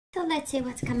So let's see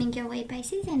what's coming your way,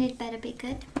 Pisces, and it better be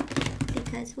good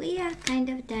because we are kind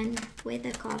of done with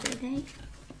the COVID, eh?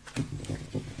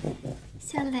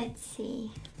 So let's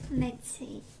see.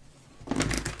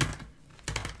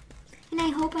 And I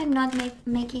hope I'm not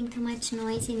making too much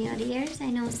noise in your ears.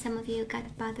 I know some of you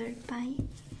got bothered by it,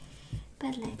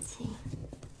 but let's see.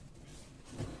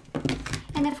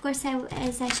 And of course,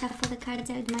 as I shuffle the cards,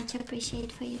 I would much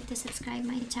appreciate for you to subscribe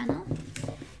my channel.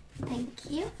 Thank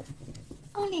you.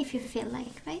 Only if you feel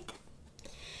like, right?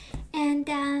 And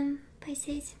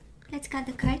Pisces, let's cut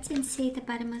the cards and see the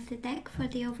bottom of the deck for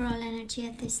the overall energy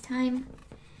at this time.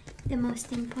 The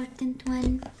most important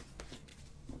one.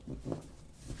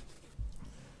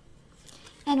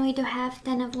 And we do have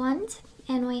 10 of Wands,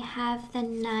 and we have the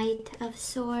Knight of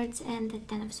Swords and the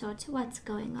 10 of Swords. What's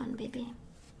going on, baby?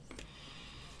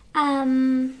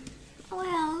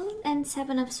 Well, and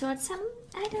 7 of Swords.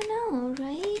 I don't know,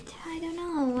 right? I don't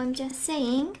know. I'm just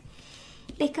saying,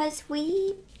 because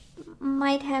we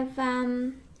might have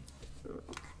Knight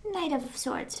of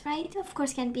Swords, right? Of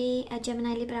course, can be a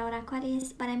Gemini, Libra, or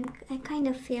Aquarius, but I kind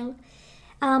of feel,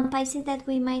 Pisces, that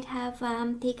we might have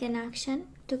taken action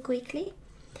too quickly,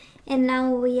 and now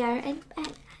we are,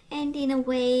 and in a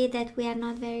way that we are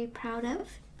not very proud of,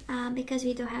 because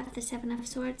we do have the 7 of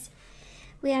Swords.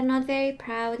 We are not very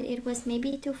proud. It was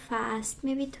maybe too fast,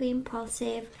 maybe too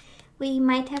impulsive. We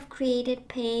might have created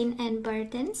pain and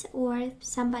burdens, or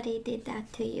somebody did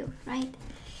that to you, right?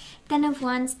 10 of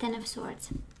Wands, 10 of Swords.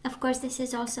 Of course, this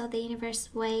is also the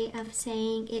universe way of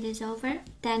saying it is over.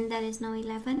 10, there is no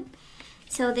 11.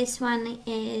 So this one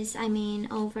is, I mean,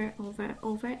 over,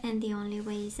 and the only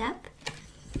way is up.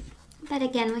 But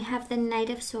again, we have the Knight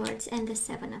of Swords and the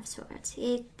 7 of Swords.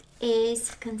 It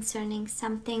is concerning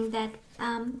something that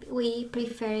we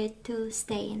prefer it to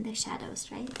stay in the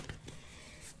shadows, right?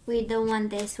 We don't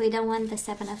want this. We don't want the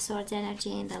 7 of Swords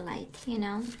energy in the light, you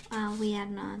know. We are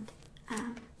not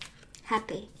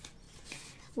happy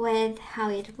with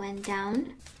how it went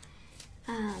down.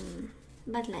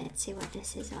 But let's see what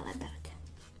this is all about.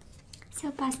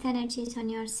 So past energies on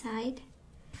your side,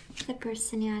 the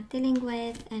person you are dealing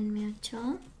with, and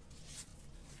mutual.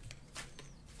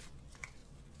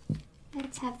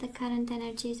 Let's have the current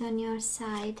energies on your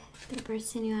side, the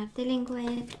person you are dealing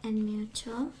with, and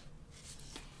mutual.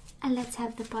 And let's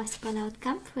have the possible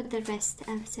outcome for the rest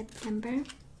of September.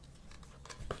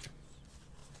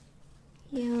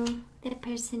 You, the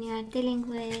person you are dealing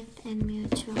with, and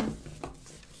mutual.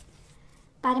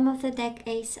 Bottom of the deck,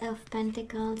 Ace of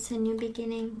Pentacles, a new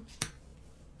beginning.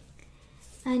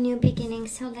 A new beginning.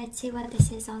 So let's see what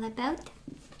this is all about.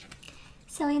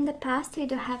 So in the past, we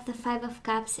do have the 5 of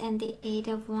Cups and the 8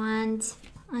 of Wands.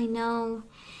 I know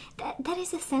that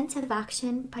is a sense of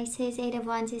action. Pisces, 8 of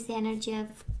Wands is the energy of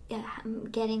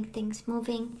getting things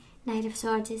moving. Knight of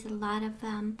Swords is a lot of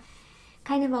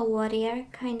kind of a warrior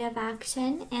kind of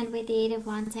action. And with the 8 of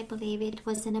Wands, I believe it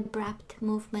was an abrupt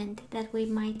movement that we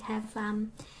might have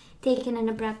taken an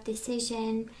abrupt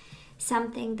decision.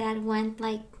 Something that went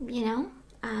like, you know,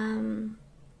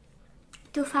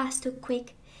 too fast, too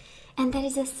quick. And there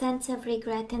is a sense of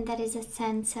regret, and there is a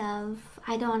sense of,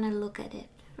 I don't want to look at it,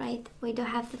 right? We do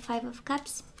have the 5 of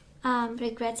Cups,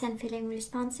 regrets and feeling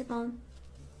responsible.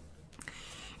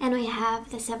 And we have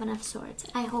the 7 of Swords.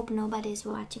 I hope nobody is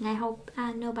watching. I hope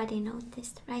nobody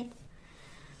noticed, right?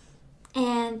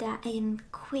 And in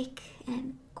quick.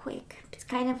 It's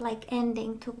kind of like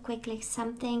ending too quickly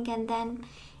something. And then,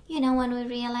 you know, when we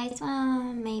realize,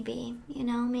 oh, maybe, you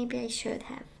know, maybe I should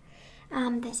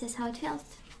have. This is how it feels.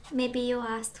 Maybe you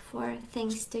asked for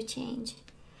things to change.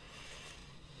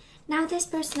 Now this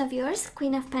person of yours,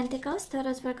 Queen of Pentacles,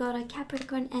 Taurus, Virgo, or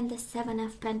Capricorn, and the 7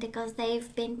 of Pentacles,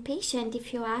 they've been patient.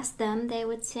 If you ask them, they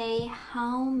would say,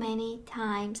 how many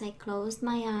times I closed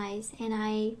my eyes and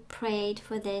I prayed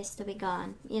for this to be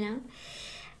gone, you know,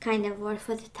 kind of, or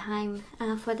for the time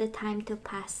to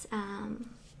pass,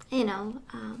 you know,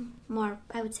 more,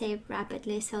 I would say,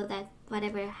 rapidly, so that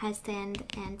whatever has to end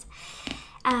ends.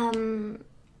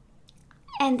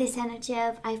 And this energy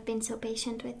of, I've been so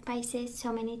patient with Pisces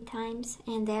so many times,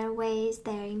 and their ways,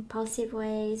 their impulsive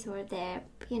ways, or their,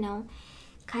 you know,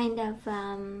 kind of,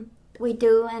 we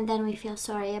do and then we feel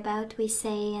sorry about, we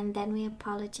say and then we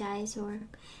apologize, or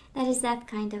that is that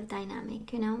kind of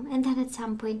dynamic, you know. And then at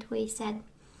some point we said,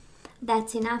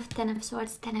 that's enough. 10 of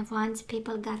Swords, 10 of Wands,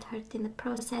 people got hurt in the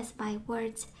process by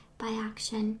words, by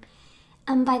action,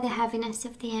 and by the heaviness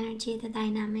of the energy, the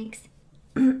dynamics,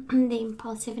 the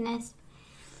impulsiveness.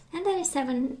 And there is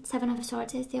 7 of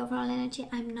Swords is the overall energy.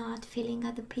 I'm not feeling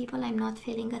other people. I'm not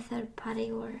feeling a third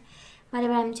party or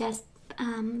whatever. I'm just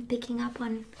picking up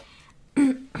on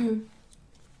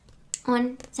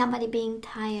on somebody being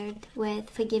tired with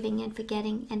forgiving and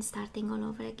forgetting and starting all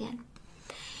over again.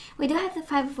 We do have the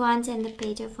Five of Wands and the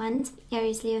Page of Wands,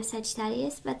 Aries, Leo,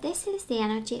 Sagittarius, but this is the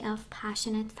energy of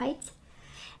passionate fights.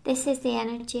 This is the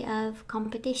energy of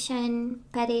competition,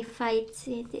 petty fights.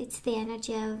 It's the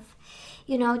energy of,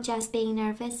 you know, just being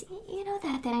nervous. You know,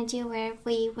 that energy where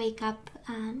we wake up,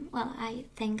 well, I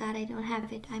thank God I don't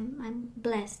have it. I'm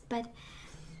blessed. But,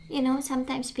 you know,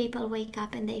 sometimes people wake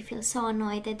up and they feel so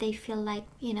annoyed that they feel like,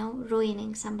 you know,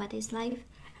 ruining somebody's life.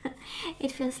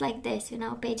 It feels like this, you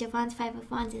know, Page of Wands, Five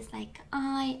of Wands is like,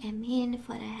 I am in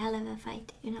for a hell of a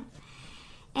fight, you know.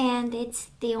 And it's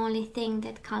the only thing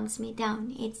that calms me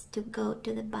down. It's to go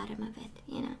to the bottom of it,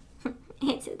 you know.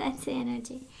 That's the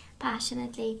energy.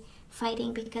 Passionately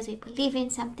fighting because we believe in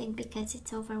something, because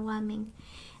it's overwhelming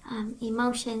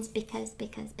emotions, because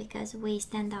we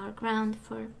stand our ground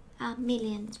for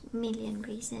million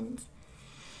reasons.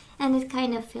 And it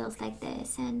kind of feels like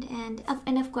this. And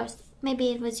of course,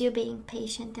 maybe it was you being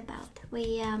patient about.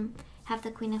 We have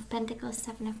the Queen of Pentacles,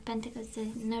 Seven of Pentacles, the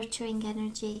nurturing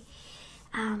energy.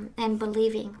 And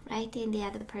believing, right, in the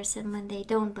other person when they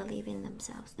don't believe in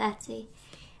themselves. That's the,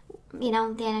 you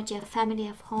know, the energy of family,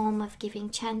 of home, of giving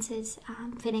chances,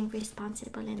 feeling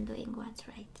responsible and doing what's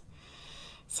right.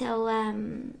 So,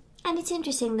 and it's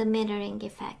interesting, the mirroring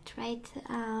effect, right?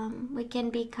 We can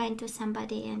be kind to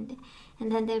somebody and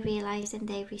then they realize and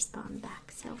they respond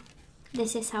back. So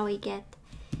this is how we get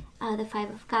the Five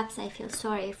of Cups. I feel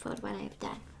sorry for what I've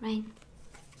done, right?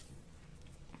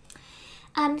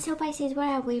 So Pisces, where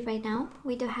are we right now?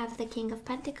 We do have the King of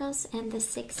Pentacles and the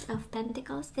Six of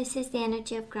Pentacles. This is the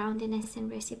energy of groundedness and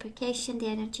reciprocation, the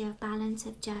energy of balance,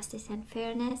 of justice and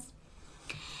fairness.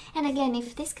 And again,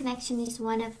 if this connection is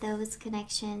one of those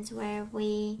connections where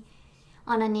we,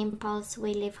 on an impulse,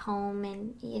 we leave home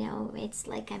and, you know, it's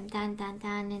like I'm done,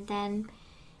 and then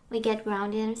we get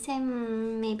grounded and say,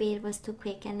 maybe it was too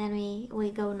quick, and then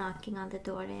we go knocking on the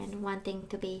door and wanting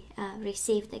to be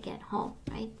received again home,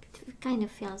 right? It kind of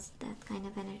feels that kind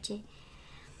of energy.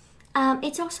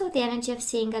 It's also the energy of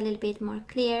seeing a little bit more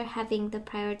clear, having the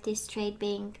priorities straight,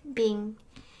 being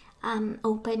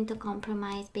open to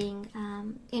compromise, being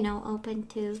you know, open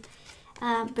to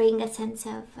bring a sense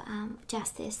of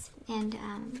justice and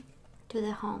to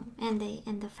the home and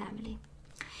the family.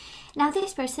 Now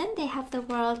this person, they have the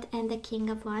World and the King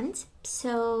of Wands.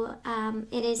 So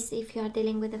it is, if you are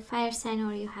dealing with a fire sign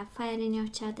or you have fire in your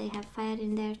chart, they have fire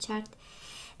in their chart.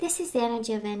 This is the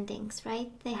energy of endings, right?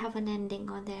 They have an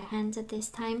ending on their hands at this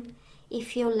time.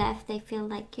 If you left, they feel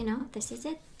like, you know, this is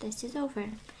it, this is over.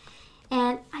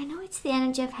 And I know it's the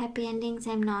energy of happy endings.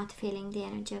 I'm not feeling the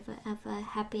energy of a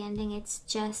happy ending. It's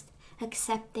just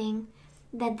accepting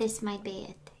that this might be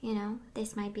it, you know,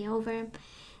 this might be over.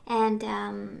 And,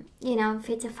 you know, if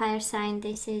it's a fire sign,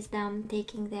 this is them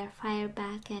taking their fire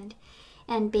back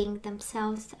and being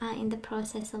themselves in the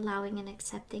process, allowing and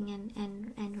accepting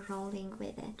and rolling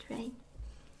with it, right?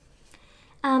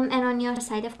 And on your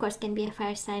side, of course, can be a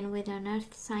fire sign with an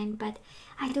earth sign, but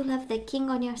I do love the King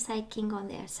on your side, King on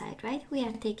their side, right? We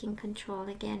are taking control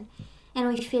again, and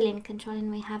we feel in control,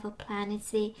 and we have a plan.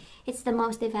 It's the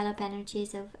most developed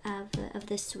energies of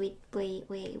the suite we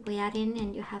are in,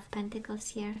 and you have Pentacles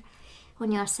here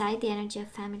on your side, the energy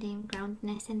of family and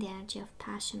groundedness, and the energy of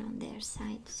passion on their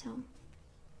side. So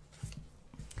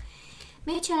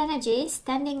mutual energy,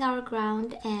 standing our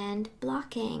ground and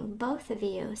blocking, both of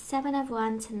you. Seven of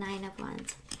Wands and Nine of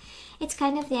Wands. It's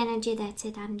kind of the energy, that's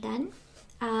it, I'm done.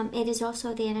 It is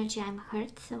also the energy, I'm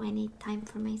hurt, so I need time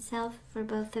for myself, for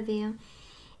both of you.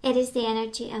 It is the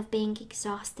energy of being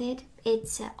exhausted.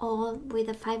 It's all with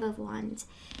the Five of Wands,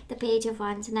 the Page of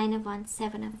Wands, Nine of Wands,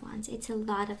 Seven of Wands. It's a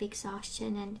lot of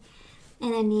exhaustion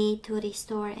and a need to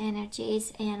restore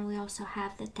energies. And we also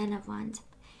have the Ten of Wands.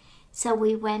 So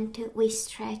we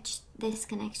stretched this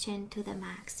connection to the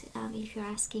max. If you're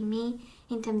asking me,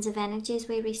 in terms of energies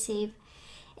we receive,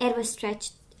 it was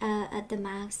stretched at the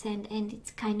max, and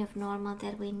it's kind of normal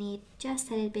that we need just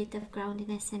a little bit of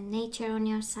groundedness and nature on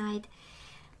your side,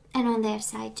 and on their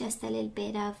side just a little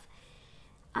bit of,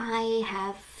 I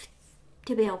have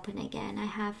to be open again. I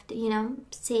have to, you know,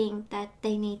 seeing that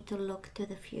they need to look to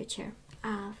the future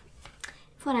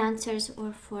for answers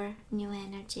or for new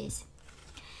energies.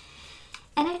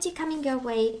 Energy coming your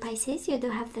way, Pisces, you do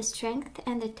have the Strength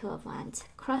and the Two of Wands.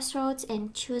 Crossroads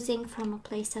and choosing from a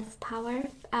place of power.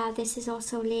 This is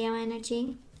also Leo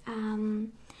energy.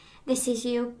 This is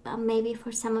you, maybe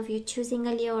for some of you, choosing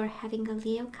a Leo or having a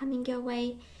Leo coming your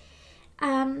way.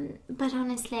 But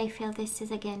honestly, I feel this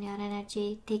is again your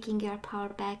energy, taking your power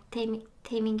back,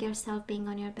 taming yourself, being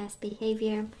on your best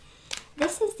behavior.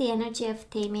 This is the energy of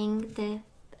taming the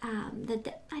I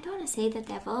don't want to say the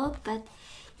devil, but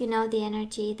you know, the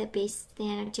energy, the beast, the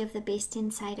energy of the beast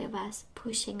inside of us,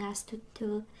 pushing us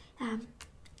to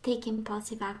take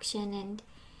impulsive action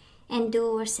and do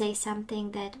or say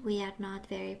something that we are not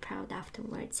very proud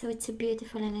afterwards. So it's a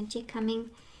beautiful energy coming,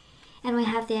 and we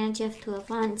have the energy of Two of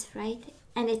Wands, right?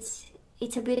 And it's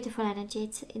a beautiful energy.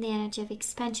 It's the energy of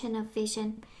expansion, of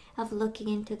vision, of looking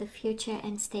into the future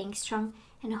and staying strong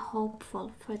and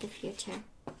hopeful for the future.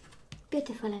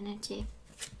 Beautiful energy.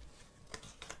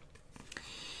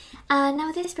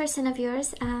 Now this person of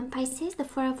yours, Pisces, the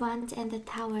Four of Wands and the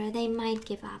Tower, they might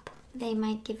give up. They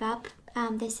might give up.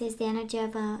 This is the energy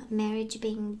of a marriage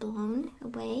being blown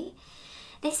away.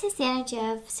 This is the energy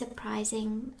of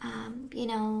surprising, you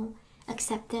know,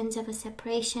 acceptance of a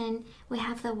separation. We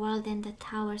have the World and the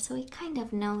Tower, so we kind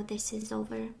of know this is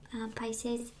over,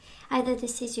 Pisces. Either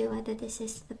this is you, either this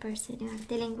is the person you are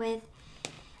dealing with.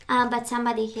 But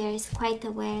somebody here is quite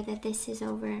aware that this is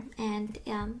over, and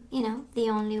you know, the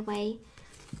only way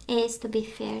is to be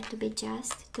fair, to be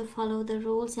just, to follow the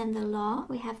rules and the law.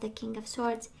 We have the King of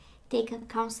Swords, take a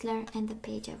counselor, and the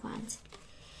Page of Wands.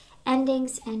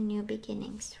 Endings and new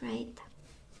beginnings, right?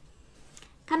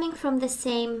 Coming from the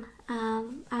same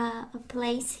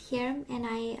place here,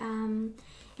 and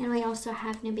we also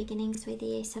have new beginnings with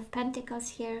the Ace of Pentacles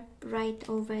here, right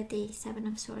over the Seven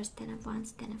of Swords, Ten of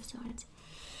Wands, Ten of Swords.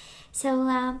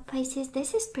 So Pisces,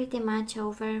 this is pretty much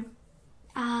over.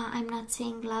 I'm not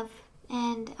seeing love,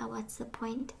 and what's the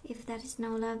point if there is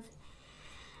no love?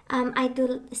 I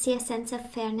do see a sense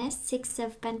of fairness, Six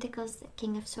of Pentacles,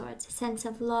 King of Swords, a sense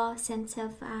of law, sense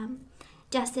of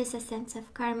justice, a sense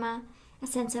of karma, a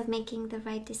sense of making the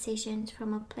right decisions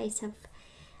from a place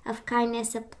of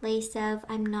kindness, a place of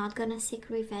I'm not going to seek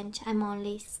revenge, I'm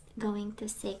only going to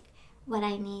seek what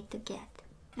I need to get,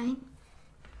 right?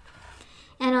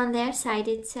 And on their side,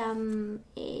 it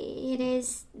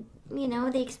is, you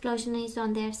know, the explosion is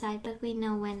on their side, but we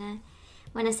know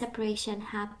when a separation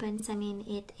happens, I mean,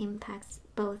 it impacts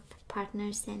both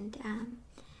partners, and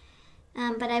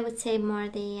but I would say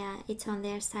more it's on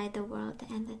their side, the World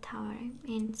and the Tower,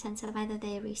 in sense of either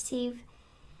they receive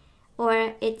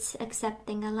or it's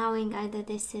accepting, allowing. Either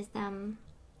this is them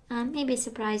maybe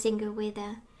surprising you with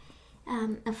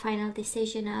a final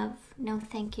decision of no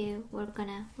thank you, we're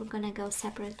gonna go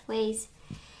separate ways,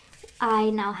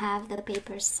 I now have the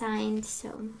papers signed,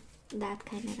 so that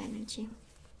kind of energy.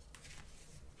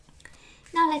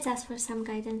 Now let's ask for some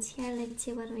guidance here. Let's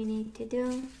see what we need to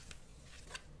do.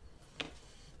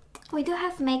 We do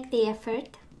have make the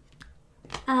effort.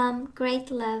 Great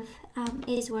love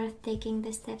is worth taking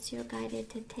the steps you're guided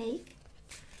to take.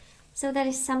 So there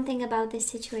is something about this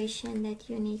situation that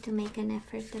you need to make an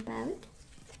effort about.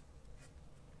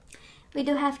 We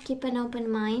do have keep an open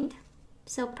mind.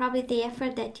 So probably the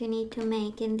effort that you need to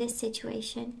make in this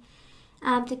situation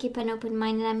to keep an open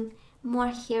mind. And I'm more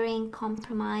hearing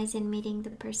compromise and meeting the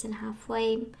person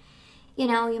halfway. You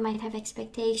know, you might have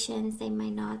expectations. They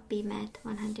might not be met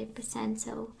 100%.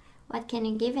 So what can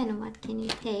you give and what can you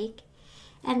take?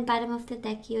 And bottom of the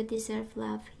deck, you deserve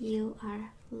love. You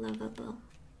are lovable.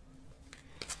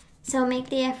 So make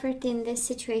the effort in this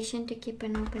situation to keep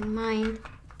an open mind.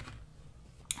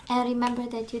 And remember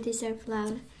that you deserve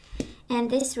love. And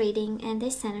this reading and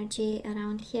this energy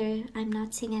around here, I'm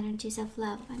not seeing energies of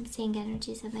love. I'm seeing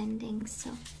energies of endings.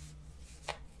 So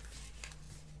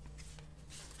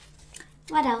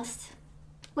what else?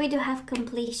 We do have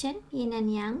completion, yin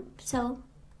and yang. So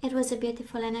it was a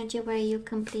beautiful energy where you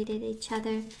completed each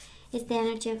other. It's the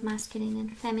energy of masculine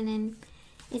and feminine.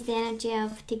 It's the energy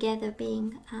of together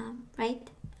being, right?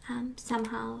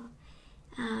 Somehow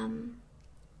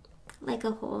like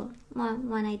a whole,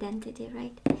 one identity,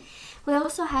 right? We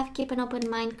also have keep an open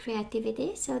mind,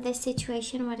 creativity. So this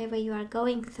situation, whatever you are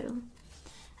going through,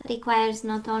 requires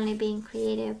not only being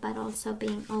creative, but also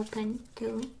being open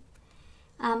to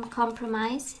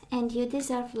compromise. And you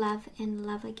deserve love and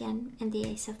love again. And the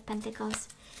Ace of Pentacles.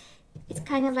 It's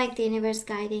kind of like the universe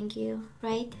guiding you,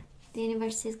 right? The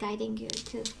universe is guiding you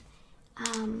to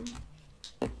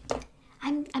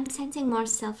I'm sensing more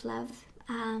self-love,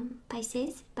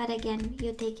 Pisces, but again,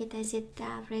 you take it as it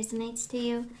resonates to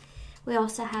you. We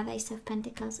also have Ace of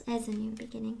Pentacles as a new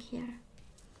beginning here,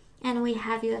 and we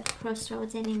have you at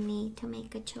crossroads and in need to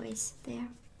make a choice there.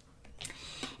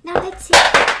 Now let's see.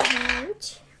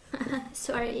 Ouch.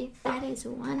 Sorry, that is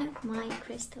one of my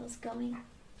crystals going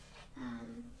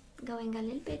a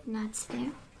little bit nuts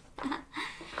there.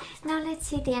 Now let's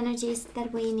see the energies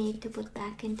that we need to put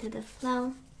back into the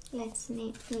flow. Let's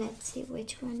see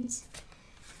which ones.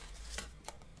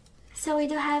 So we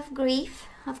do have grief,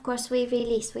 of course we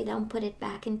release, we don't put it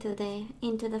back into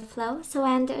the flow. So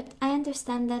I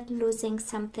understand that losing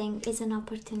something is an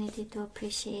opportunity to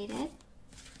appreciate it.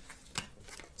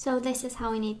 So this is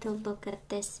how we need to look at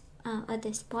this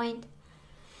point.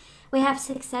 We have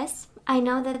success. I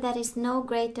know that there is no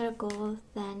greater goal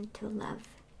than to love.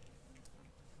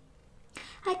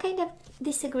 I kind of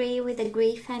disagree with the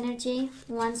grief energy.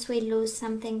 Once we lose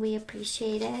something, we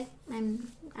appreciate it.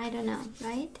 I don't know,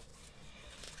 right?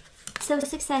 So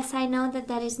success, I know that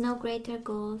there is no greater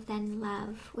goal than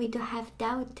love. We do have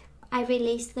doubt. I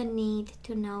release the need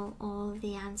to know all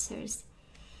the answers.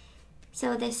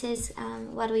 So this is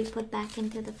what we put back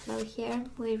into the flow here.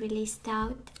 We release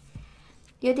doubt.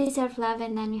 You deserve love,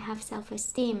 and then you have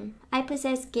self-esteem. I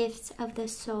possess gifts of the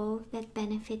soul that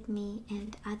benefit me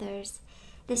and others.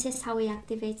 This is how we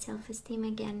activate self-esteem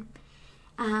again.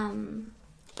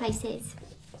 Pisces,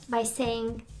 by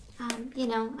saying,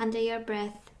 under your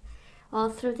breath, all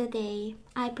through the day,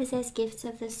 I possess gifts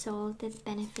of the soul that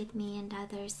benefit me and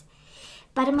others.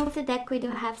 Bottom of the deck, we do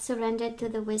have surrendered to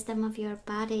the wisdom of your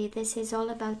body. This is all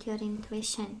about your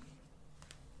intuition.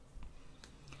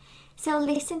 So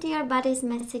listen to your body's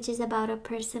messages about a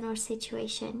person or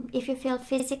situation. If you feel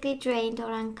physically drained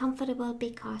or uncomfortable,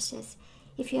 be cautious.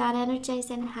 If you are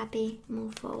energized and happy,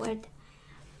 move forward.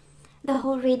 The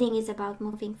whole reading is about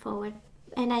moving forward.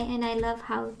 And I love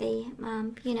how they,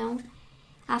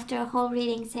 after a whole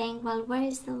reading saying, well, where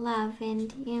is the love?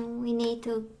 And, we need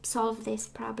to solve this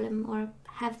problem or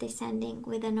have this ending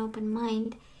with an open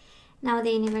mind. Now the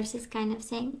universe is kind of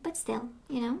saying, but still,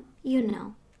 you know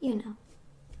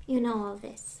all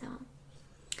this. So,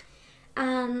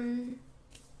 and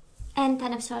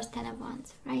Ten of Swords, Ten of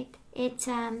Wands, right? It's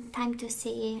time to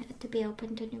see, to be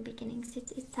open to new beginnings.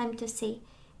 It's time to see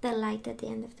the light at the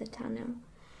end of the tunnel.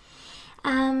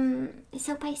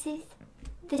 So Pisces,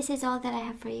 this is all that I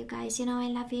have for you guys. I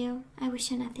love you. I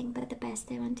wish you nothing but the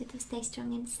best. I want you to stay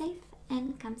strong and safe,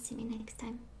 and come see me next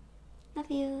time. Love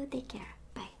you. Take care.